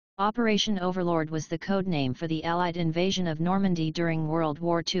Operation Overlord was the codename for the Allied invasion of Normandy during World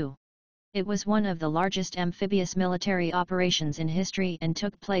War II. It was one of the largest amphibious military operations in history and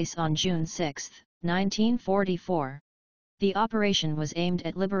took place on June 6, 1944. The operation was aimed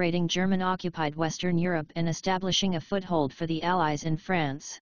at liberating German-occupied Western Europe and establishing a foothold for the Allies in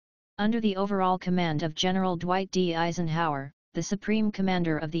France. Under the overall command of General Dwight D. Eisenhower, the Supreme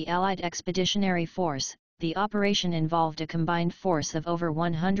Commander of the Allied Expeditionary Force, the operation involved a combined force of over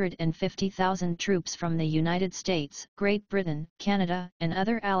 150,000 troops from the United States, Great Britain, Canada, and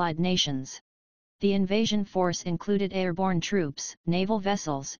other Allied nations. The invasion force included airborne troops, naval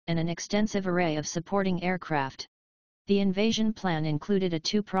vessels, and an extensive array of supporting aircraft. The invasion plan included a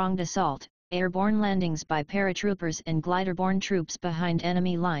two-pronged assault, airborne landings by paratroopers and glider-borne troops behind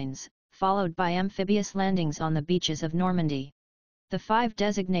enemy lines, followed by amphibious landings on the beaches of Normandy. The 5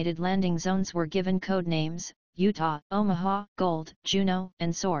 designated landing zones were given code names: Utah, Omaha, Gold, Juno,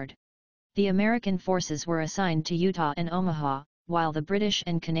 and Sword. The American forces were assigned to Utah and Omaha, while the British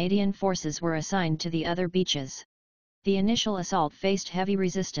and Canadian forces were assigned to the other beaches. The initial assault faced heavy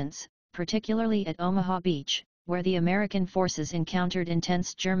resistance, particularly at Omaha Beach, where the American forces encountered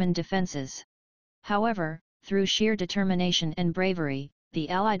intense German defenses. However, through sheer determination and bravery, the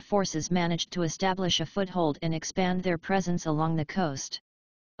Allied forces managed to establish a foothold and expand their presence along the coast.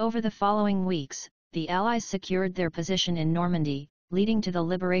 Over the following weeks, the Allies secured their position in Normandy, leading to the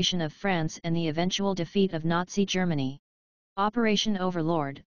liberation of France and the eventual defeat of Nazi Germany. Operation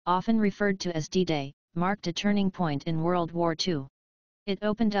Overlord, often referred to as D-Day, marked a turning point in World War II. It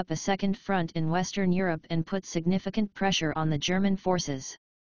opened up a second front in Western Europe and put significant pressure on the German forces.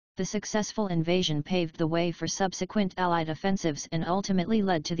 The successful invasion paved the way for subsequent Allied offensives and ultimately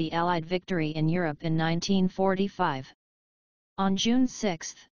led to the Allied victory in Europe in 1945. On June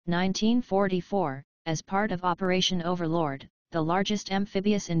 6, 1944, as part of Operation Overlord, the largest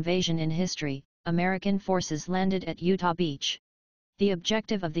amphibious invasion in history, American forces landed at Utah Beach. The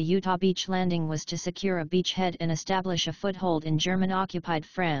objective of the Utah Beach landing was to secure a beachhead and establish a foothold in German-occupied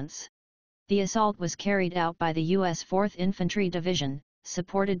France. The assault was carried out by the U.S. 4th Infantry Division,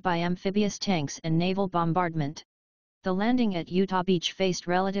 supported by amphibious tanks and naval bombardment. The landing at Utah Beach faced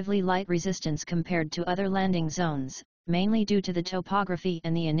relatively light resistance compared to other landing zones, mainly due to the topography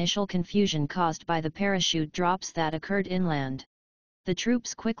and the initial confusion caused by the parachute drops that occurred inland. The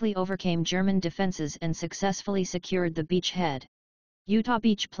troops quickly overcame German defenses and successfully secured the beachhead. Utah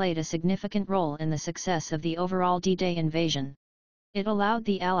Beach played a significant role in the success of the overall D-Day invasion. It allowed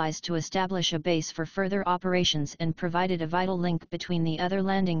the Allies to establish a base for further operations and provided a vital link between the other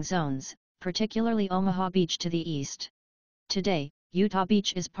landing zones, particularly Omaha Beach to the east. Today, Utah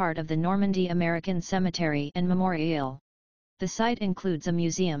Beach is part of the Normandy American Cemetery and Memorial. The site includes a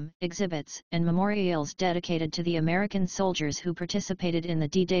museum, exhibits, and memorials dedicated to the American soldiers who participated in the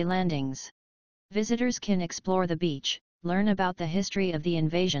D-Day landings. Visitors can explore the beach, learn about the history of the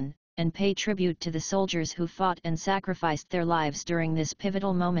invasion, and pay tribute to the soldiers who fought and sacrificed their lives during this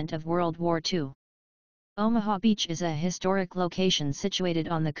pivotal moment of World War II. Omaha Beach is a historic location situated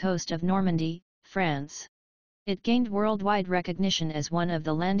on the coast of Normandy, France. It gained worldwide recognition as one of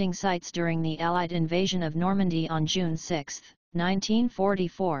the landing sites during the Allied invasion of Normandy on June 6,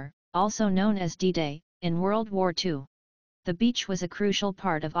 1944, also known as D-Day, in World War II. The beach was a crucial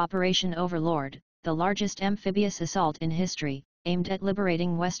part of Operation Overlord, the largest amphibious assault in history, aimed at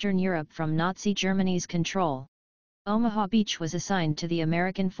liberating Western Europe from Nazi Germany's control. Omaha Beach was assigned to the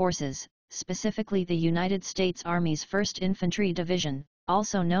American forces, specifically the United States Army's 1st Infantry Division,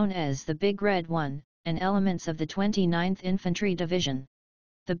 also known as the Big Red One, and elements of the 29th Infantry Division.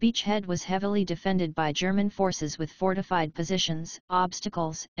 The beachhead was heavily defended by German forces with fortified positions,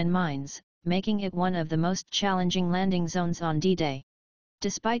 obstacles, and mines, making it one of the most challenging landing zones on D-Day.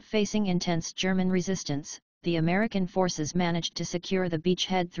 Despite facing intense German resistance, the American forces managed to secure the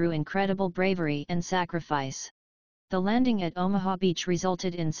beachhead through incredible bravery and sacrifice. The landing at Omaha Beach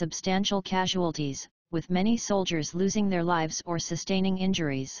resulted in substantial casualties, with many soldiers losing their lives or sustaining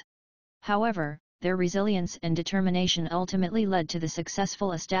injuries. However, their resilience and determination ultimately led to the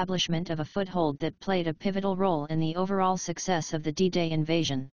successful establishment of a foothold that played a pivotal role in the overall success of the D-Day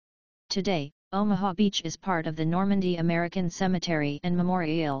invasion. Today, Omaha Beach is part of the Normandy American Cemetery and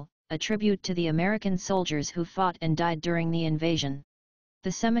Memorial, a tribute to the American soldiers who fought and died during the invasion.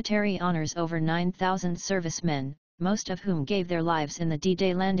 The cemetery honors over 9,000 servicemen, most of whom gave their lives in the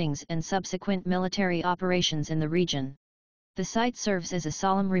D-Day landings and subsequent military operations in the region. The site serves as a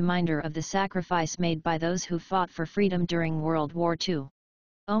solemn reminder of the sacrifice made by those who fought for freedom during World War II.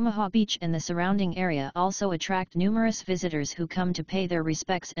 Omaha Beach and the surrounding area also attract numerous visitors who come to pay their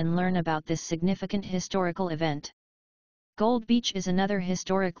respects and learn about this significant historical event. Gold Beach is another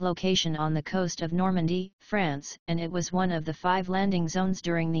historic location on the coast of Normandy, France, and it was one of the 5 landing zones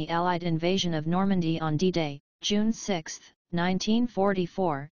during the Allied invasion of Normandy on D-Day, June 6,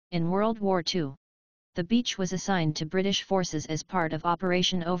 1944, in World War II. The beach was assigned to British forces as part of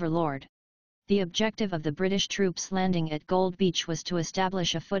Operation Overlord. The objective of the British troops landing at Gold Beach was to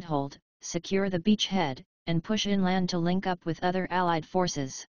establish a foothold, secure the beachhead, and push inland to link up with other Allied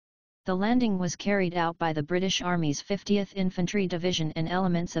forces. The landing was carried out by the British Army's 50th Infantry Division and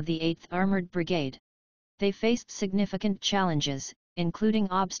elements of the 8th Armoured Brigade. They faced significant challenges, including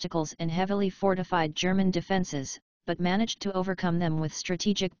obstacles and heavily fortified German defences, but managed to overcome them with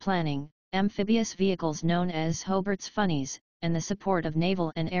strategic planning, amphibious vehicles known as Hobart's funnies, and the support of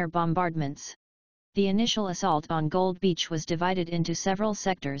naval and air bombardments. The initial assault on Gold Beach was divided into several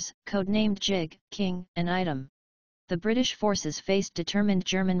sectors, codenamed Jig, King, and Item. The British forces faced determined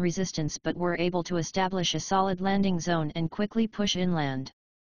German resistance but were able to establish a solid landing zone and quickly push inland.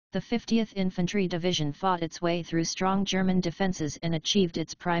 The 50th Infantry Division fought its way through strong German defences and achieved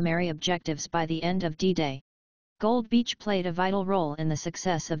its primary objectives by the end of D-Day. Gold Beach played a vital role in the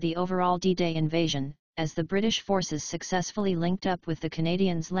success of the overall D-Day invasion, as the British forces successfully linked up with the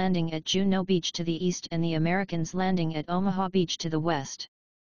Canadians landing at Juno Beach to the east and the Americans landing at Omaha Beach to the west.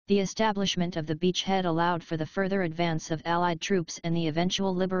 The establishment of the beachhead allowed for the further advance of Allied troops and the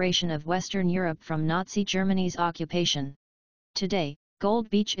eventual liberation of Western Europe from Nazi Germany's occupation. Today, Gold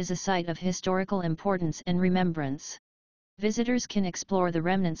Beach is a site of historical importance and remembrance. Visitors can explore the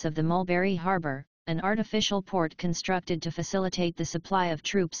remnants of the Mulberry Harbor, an artificial port constructed to facilitate the supply of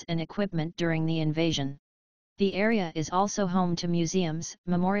troops and equipment during the invasion. The area is also home to museums,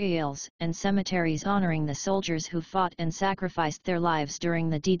 memorials, and cemeteries honoring the soldiers who fought and sacrificed their lives during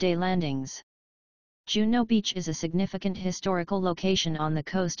the D-Day landings. Juno Beach is a significant historical location on the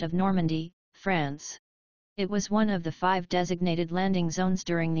coast of Normandy, France. It was one of the 5 designated landing zones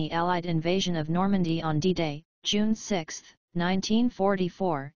during the Allied invasion of Normandy on D-Day, June 6,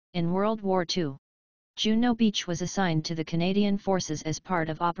 1944, in World War II. Juno Beach was assigned to the Canadian forces as part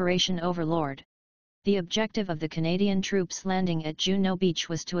of Operation Overlord. The objective of the Canadian troops landing at Juno Beach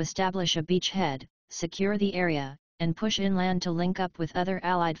was to establish a beachhead, secure the area, and push inland to link up with other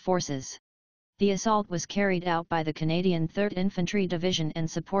Allied forces. The assault was carried out by the Canadian 3rd Infantry Division and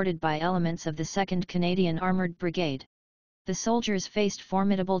supported by elements of the 2nd Canadian Armoured Brigade. The soldiers faced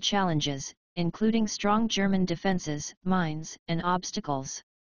formidable challenges, including strong German defences, mines, and obstacles.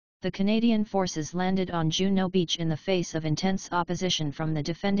 The Canadian forces landed on Juno Beach in the face of intense opposition from the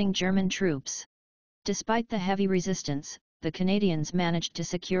defending German troops. Despite the heavy resistance, the Canadians managed to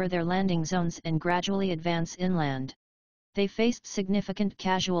secure their landing zones and gradually advance inland. They faced significant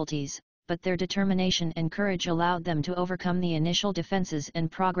casualties, but their determination and courage allowed them to overcome the initial defences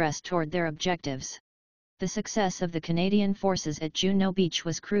and progress toward their objectives. The success of the Canadian forces at Juno Beach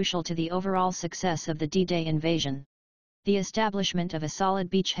was crucial to the overall success of the D-Day invasion. The establishment of a solid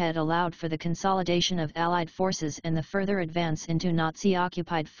beachhead allowed for the consolidation of Allied forces and the further advance into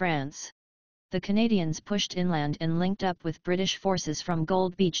Nazi-occupied France. The Canadians pushed inland and linked up with British forces from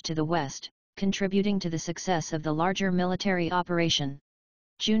Gold Beach to the west, contributing to the success of the larger military operation.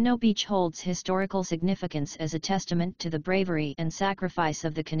 Juno Beach holds historical significance as a testament to the bravery and sacrifice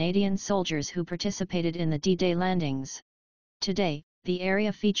of the Canadian soldiers who participated in the D-Day landings. Today, the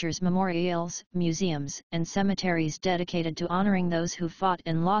area features memorials, museums, and cemeteries dedicated to honoring those who fought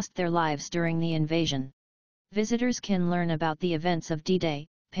and lost their lives during the invasion. Visitors can learn about the events of D-Day,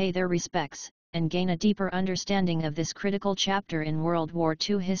 pay their respects, and gain a deeper understanding of this critical chapter in World War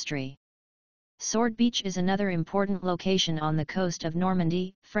II history. Sword Beach is another important location on the coast of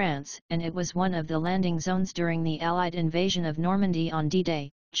Normandy, France, and it was one of the landing zones during the Allied invasion of Normandy on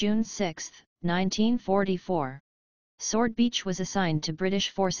D-Day, June 6, 1944. Sword Beach was assigned to British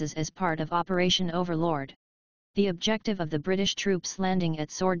forces as part of Operation Overlord. The objective of the British troops landing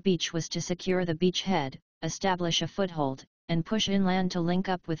at Sword Beach was to secure the beachhead, establish a foothold, and push inland to link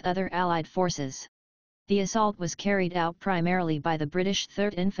up with other Allied forces. The assault was carried out primarily by the British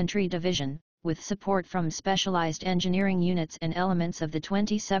 3rd Infantry Division, with support from specialised engineering units and elements of the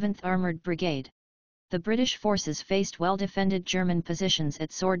 27th Armoured Brigade. The British forces faced well-defended German positions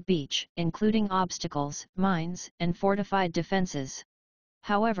at Sword Beach, including obstacles, mines, and fortified defences.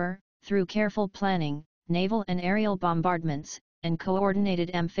 However, through careful planning, naval and aerial bombardments, and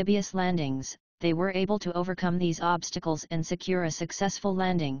coordinated amphibious landings, they were able to overcome these obstacles and secure a successful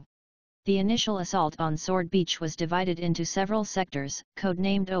landing. The initial assault on Sword Beach was divided into several sectors,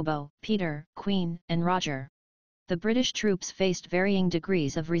 codenamed Obo, Peter, Queen, and Roger. The British troops faced varying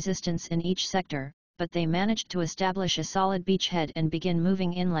degrees of resistance in each sector, but they managed to establish a solid beachhead and begin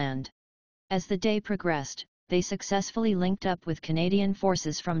moving inland. As the day progressed, they successfully linked up with Canadian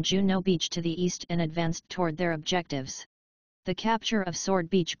forces from Juno Beach to the east and advanced toward their objectives. The capture of Sword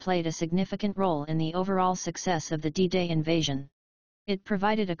Beach played a significant role in the overall success of the D-Day invasion. It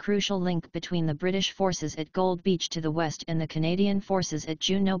provided a crucial link between the British forces at Gold Beach to the west and the Canadian forces at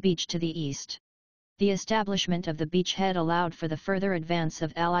Juno Beach to the east. The establishment of the beachhead allowed for the further advance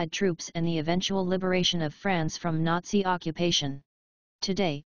of Allied troops and the eventual liberation of France from Nazi occupation.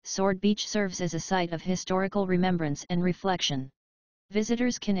 Today, Sword Beach serves as a site of historical remembrance and reflection.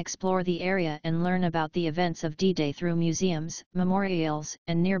 Visitors can explore the area and learn about the events of D-Day through museums, memorials,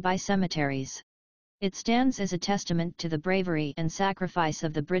 and nearby cemeteries. It stands as a testament to the bravery and sacrifice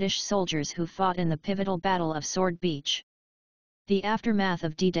of the British soldiers who fought in the pivotal Battle of Sword Beach. The aftermath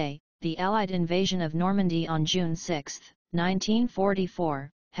of D-Day, the Allied invasion of Normandy on June 6,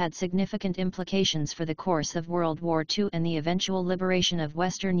 1944, had significant implications for the course of World War II and the eventual liberation of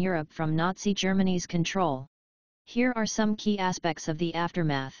Western Europe from Nazi Germany's control. Here are some key aspects of the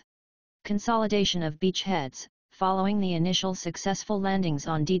aftermath. Consolidation of beachheads. Following the initial successful landings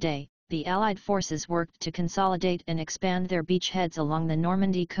on D-Day, the Allied forces worked to consolidate and expand their beachheads along the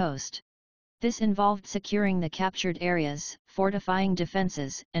Normandy coast. This involved securing the captured areas, fortifying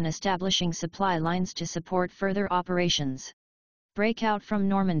defenses, and establishing supply lines to support further operations. Breakout from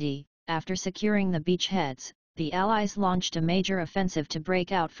Normandy. After securing the beachheads, the Allies launched a major offensive to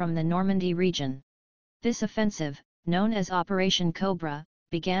break out from the Normandy region. This offensive, known as Operation Cobra,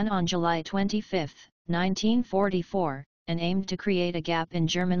 began on July 25, 1944, and aimed to create a gap in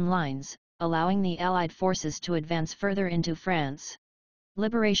German lines, allowing the Allied forces to advance further into France.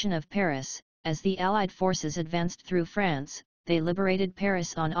 Liberation of Paris. As the Allied forces advanced through France, they liberated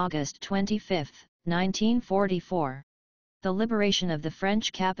Paris on August 25, 1944. The liberation of the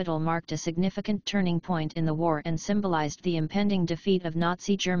French capital marked a significant turning point in the war and symbolized the impending defeat of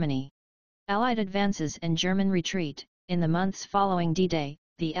Nazi Germany. Allied advances and German retreat. In the months following D-Day,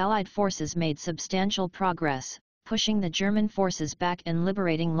 the Allied forces made substantial progress, pushing the German forces back and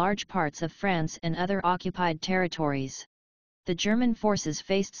liberating large parts of France and other occupied territories. The German forces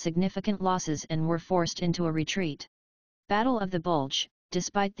faced significant losses and were forced into a retreat. Battle of the Bulge.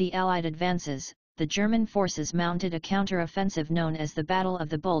 Despite the Allied advances, the German forces mounted a counter-offensive known as the Battle of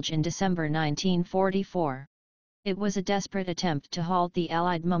the Bulge in December 1944. It was a desperate attempt to halt the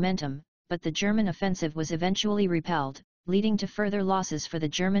Allied momentum, but the German offensive was eventually repelled, leading to further losses for the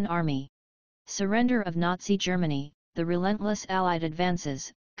German army. Surrender of Nazi Germany. The relentless Allied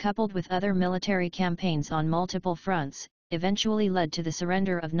advances, coupled with other military campaigns on multiple fronts, eventually led to the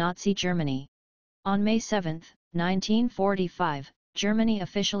surrender of Nazi Germany. On May 7, 1945, Germany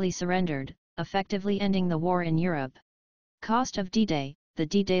officially surrendered, effectively ending the war in Europe. Cost of D-Day. The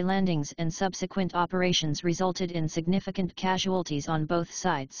D-Day landings and subsequent operations resulted in significant casualties on both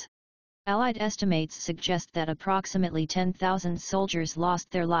sides. Allied estimates suggest that approximately 10,000 soldiers lost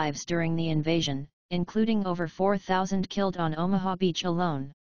their lives during the invasion, including over 4,000 killed on Omaha Beach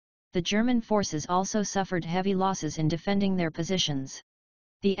alone. The German forces also suffered heavy losses in defending their positions.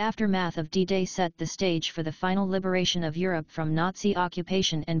 The aftermath of D-Day set the stage for the final liberation of Europe from Nazi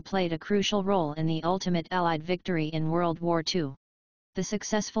occupation and played a crucial role in the ultimate Allied victory in World War II. The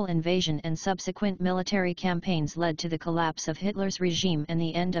successful invasion and subsequent military campaigns led to the collapse of Hitler's regime and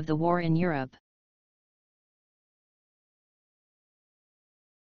the end of the war in Europe.